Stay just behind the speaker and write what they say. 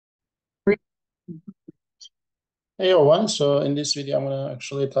Hey everyone, so in this video, I'm gonna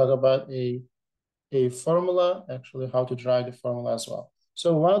actually talk about a formula, actually how to derive the formula as well.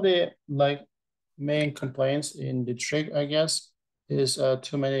 So one of the main complaints in the trick, I guess, is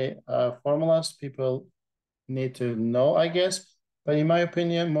too many formulas people need to know, I guess. But in my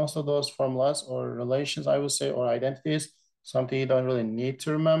opinion, most of those formulas or relations, I would say, or identities, something you don't really need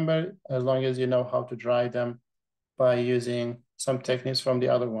to remember as long as you know how to derive them by using some techniques from the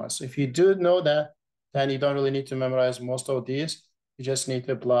other ones. So if you do know that, then you don't really need to memorize most of these. You just need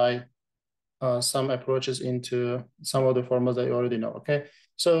to apply some approaches into some of the formulas that you already know, okay?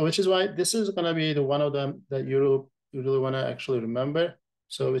 So which is why this is gonna be the one of them that you really wanna actually remember.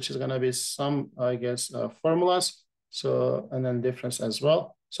 So which is gonna be some, I guess, formulas. So, and then difference as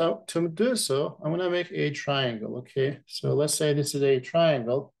well. So to do so, I'm gonna make a triangle, okay? So let's say this is a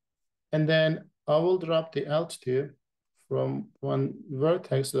triangle. And then I will drop the altitude from one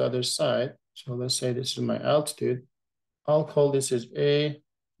vertex to the other side. So let's say this is my altitude. I'll call this is A,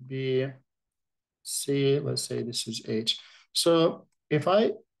 B, C. Let's say this is H. So if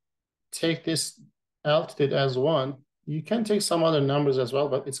I take this altitude as 1, you can take some other numbers as well,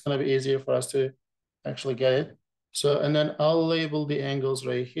 but it's going to be easier for us to actually get it. So, and then I'll label the angles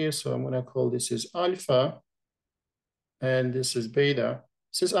right here. So I'm going to call this is alpha and this is beta.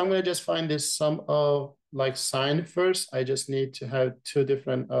 Since I'm going to just find this sum of like sine first, I just need to have two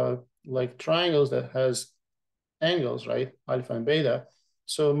different like triangles that has angles, right? Alpha and beta.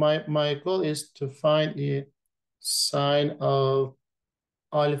 So my goal is to find the sine of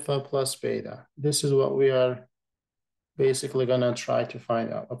alpha plus beta. This is what we are basically gonna try to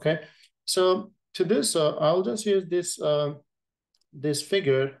find out, okay? So to do so, I'll just use this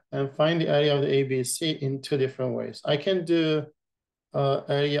figure and find the area of the ABC in two different ways. I can do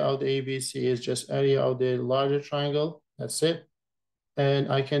area of the ABC is just area of the larger triangle. That's it.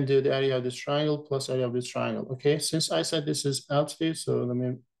 And I can do the area of this triangle plus area of this triangle. Okay, since I said this is altitude, so let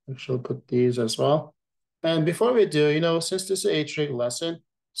me actually put these as well. And before we do, since this is a trig lesson,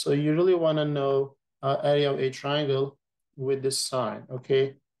 so you really want to know area of a triangle with this sign.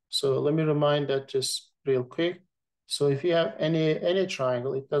 Okay, so let me remind that just real quick. So if you have any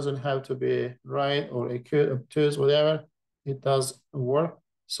triangle, it doesn't have to be right or acute, obtuse, whatever. It does work.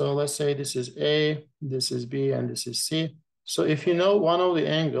 So let's say this is A, this is B, and this is C. So if you know one of the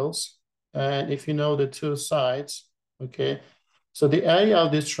angles, and if you know the two sides, okay, so the area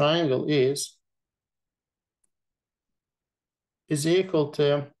of this triangle is equal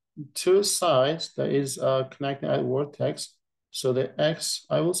to two sides that is connecting at vertex. So the X,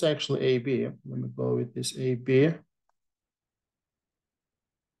 I will say actually AB. Let me go with this AB.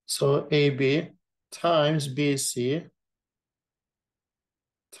 So AB times BC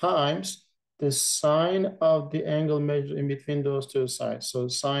times the sine of the angle measured in between those two sides. So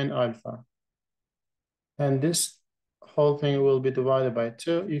sine alpha. And this whole thing will be divided by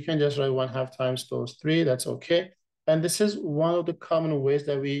 2. You can just write 1/2 times those 3. That's okay. And this is one of the common ways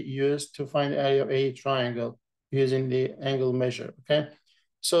that we use to find the area of a triangle using the angle measure, okay?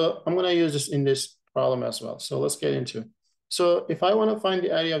 So I'm going to use this in this problem as well. So let's get into it. So if I want to find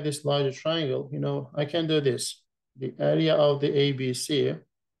the area of this larger triangle, I can do this. The area of the ABC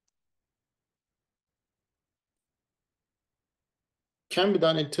can be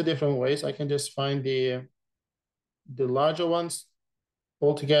done in two different ways. I can just find the larger ones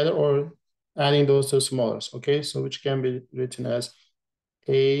altogether or adding those two smallers, okay? So which can be written as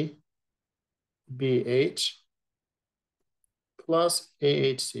ABH plus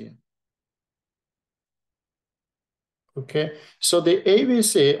AHC. Okay, so the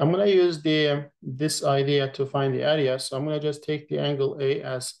ABC, I'm gonna use this idea to find the area. So I'm gonna just take the angle A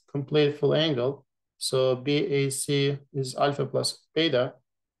as complete full angle. So BAC is alpha plus beta.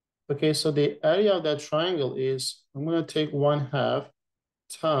 Okay, so the area of that triangle is, I'm gonna take 1/2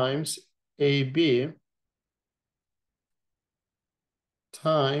 times AB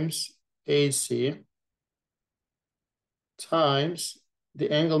times AC times the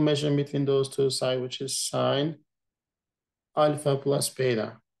angle measured between those two sides, which is sine alpha plus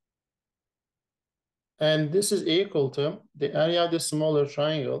beta. And this is equal to the area of the smaller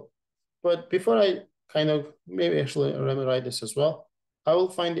triangle. But before I maybe actually let me write this as well. I will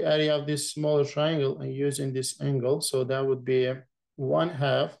find the area of this smaller triangle and using this angle. So that would be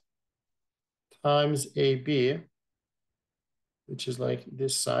 1/2 times AB, which is like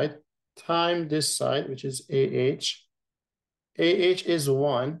this side, times this side, which is AH. AH is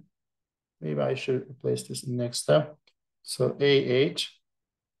 1. Maybe I should replace this next step. So AH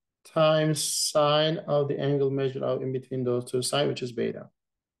times sine of the angle measured out in between those two sides, which is beta.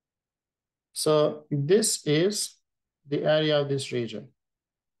 So this is the area of this region.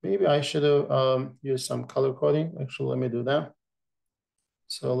 maybe I should have used some color coding. Actually, let me do that.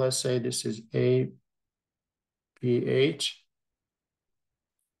 So let's say this is ABH,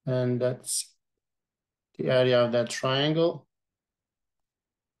 and that's the area of that triangle.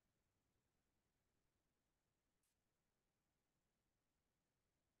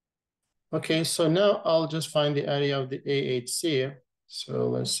 Okay, so now I'll just find the area of the AHC. So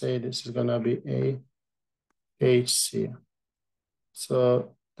let's say this is gonna be AHC.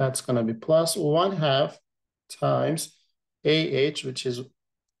 So that's gonna be plus 1/2 times AH, which is,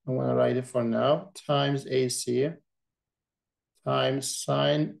 I'm gonna write it for now, times AC times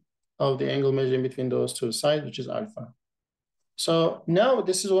sine of the angle measured between those two sides, which is alpha. So now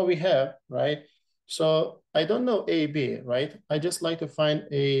this is what we have, right? So I don't know AB, right? I just like to find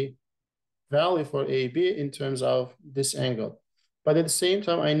a value for AB in terms of this angle. But at the same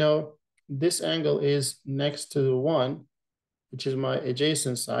time, I know this angle is next to the one, which is my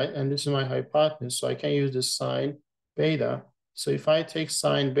adjacent side, and this is my hypotenuse. So I can use the sine beta. So if I take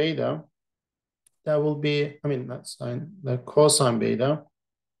sine beta, that will be, I mean, not sine, the cosine beta.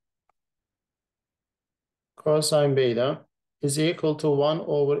 Cosine beta is equal to 1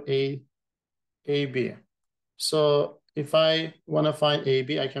 over AB. So if I want to find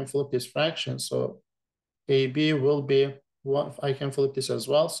AB, I can flip this fraction. So AB will be one, I can flip this as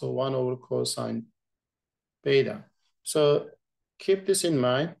well. So 1 over cosine beta. So keep this in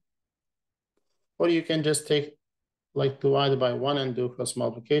mind, or you can just take like divided by 1 and do cross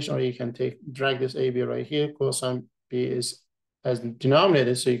multiplication, or you can drag this AB right here. Cosine B is as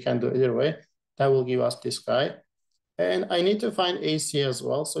denominator, so you can do either way. That will give us this guy. And I need to find AC as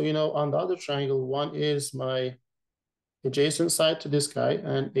well. So, you know, on the other triangle, 1 is my adjacent side to this guy,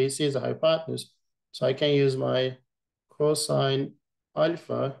 and AC is a hypotenuse. So I can use my cosine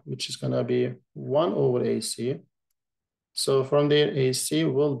alpha, which is going to be 1 over AC. So from there, AC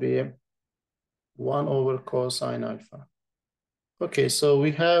will be 1 over cosine alpha. Okay, so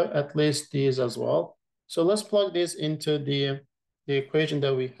we have at least these as well. So let's plug this into the equation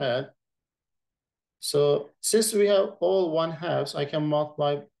that we had. So since we have all 1/2, I can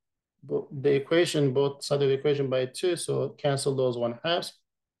multiply the equation, both sides of the equation by 2, so cancel those 1/2.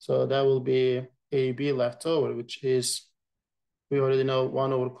 So that will be AB left over, which is, we already know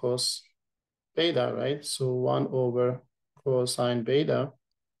 1 over cos beta, right? So 1 over cosine beta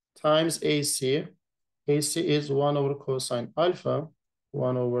times AC. AC is 1 over cosine alpha,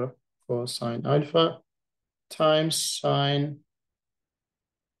 1 over cosine alpha times sine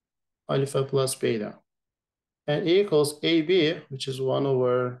alpha plus beta. And equals AB, which is 1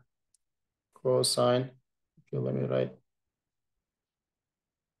 over cosine. Okay, let me write.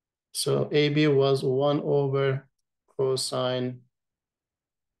 So AB was 1 over cosine.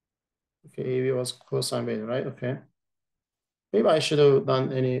 Okay, AB was cosine beta, right? Okay. Maybe I should have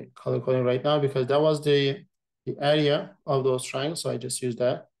done any color coding right now because that was the area of those triangles. So I just used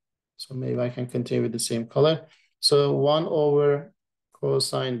that. So maybe I can continue with the same color. So 1 over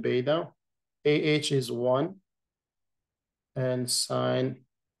cosine beta. AH is 1 and sine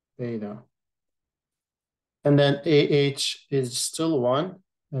beta. And then AH is still 1.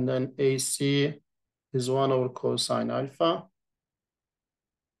 And then AC is 1 over cosine alpha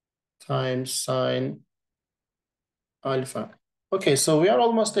times sine alpha. Okay, so we are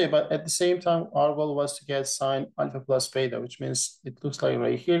almost there, but at the same time, our goal was to get sine alpha plus beta, which means it looks like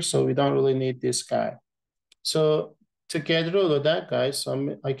right here, so we don't really need this guy. So to get rid of that guy,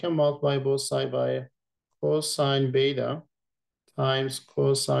 so I can multiply both sides by cosine beta times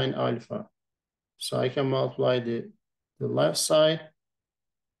cosine alpha. So I can multiply the left side,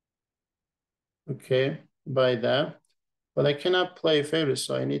 okay, by that. But I cannot play favorites,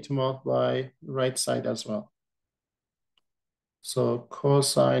 so I need to multiply right side as well. So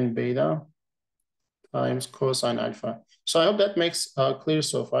cosine beta times cosine alpha. So I hope that makes clear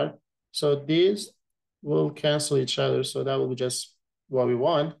so far. So these will cancel each other. So that will be just what we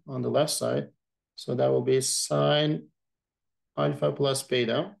want on the left side. So that will be sine alpha plus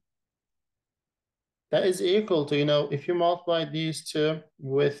beta. That is equal to, you know, if you multiply these two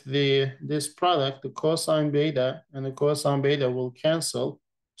with this product, the cosine beta and the cosine beta will cancel.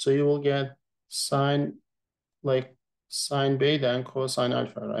 So you will get sine, like sine beta and cosine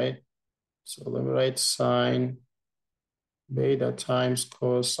alpha, right? So let me write sine beta times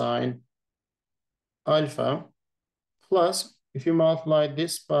cosine alpha plus, if you multiply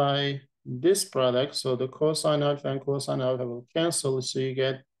this by this product, so the cosine alpha and cosine alpha will cancel, so you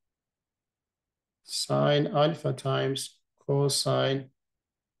get sine alpha times cosine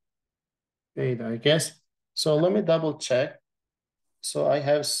beta, I guess. So let me double check. So I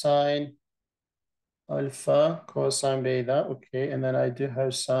have sine alpha cosine beta. Okay, and then I do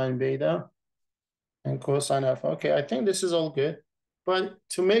have sine beta and cosine alpha. Okay, I think this is all good. But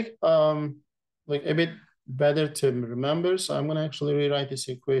to make like a bit better to remember, so I'm gonna actually rewrite this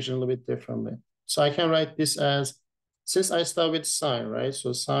equation a little bit differently. So I can write this as, since I start with sine, right?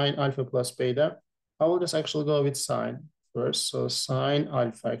 So sine alpha plus beta, I will just actually go with sine first. So sine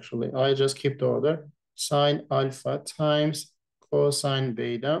alpha, actually, I just keep the order. Sine alpha times cosine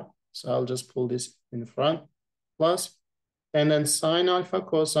beta. So I'll just pull this in front, plus, and then sine alpha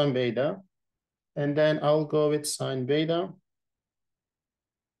cosine beta. And then I'll go with sine beta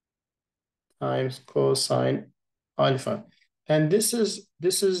times cosine alpha. And this is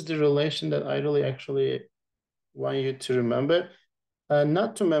the relation that I really actually want you to remember.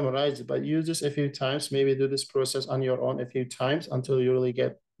 Not to memorize it, but use this a few times. Maybe do this process on your own a few times until you really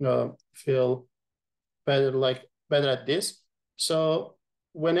get feel better at this. So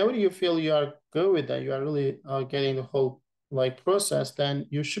whenever you feel you are good with that, you are really getting the whole process, then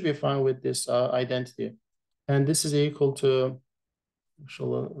you should be fine with this identity. And this is equal to,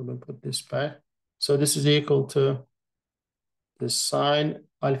 actually, let me put this back. So this is equal to the sine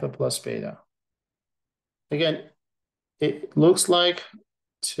alpha plus beta. Again, it looks like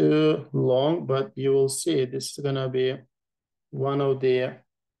too long, but you will see this is gonna be one of the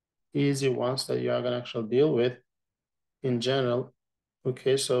easy ones that you are gonna actually deal with in general.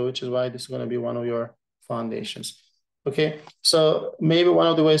 Okay, so which is why this is gonna be one of your foundations. Okay, so maybe one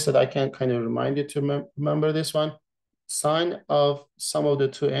of the ways that I can kind of remind you to remember this one, sine of sum of the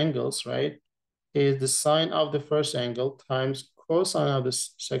two angles, right, is the sine of the first angle times cosine of the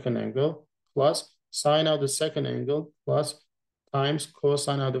second angle plus sine of the second angle plus times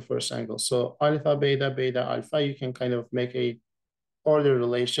cosine of the first angle. So alpha, beta, beta, alpha, you can kind of make a order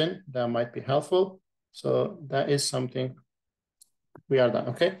relation that might be helpful. So that is something we are done,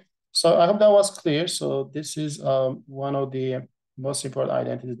 okay? So I hope that was clear. So this is one of the most important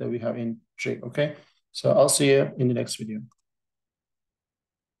identities that we have in trig, okay? So I'll see you in the next video.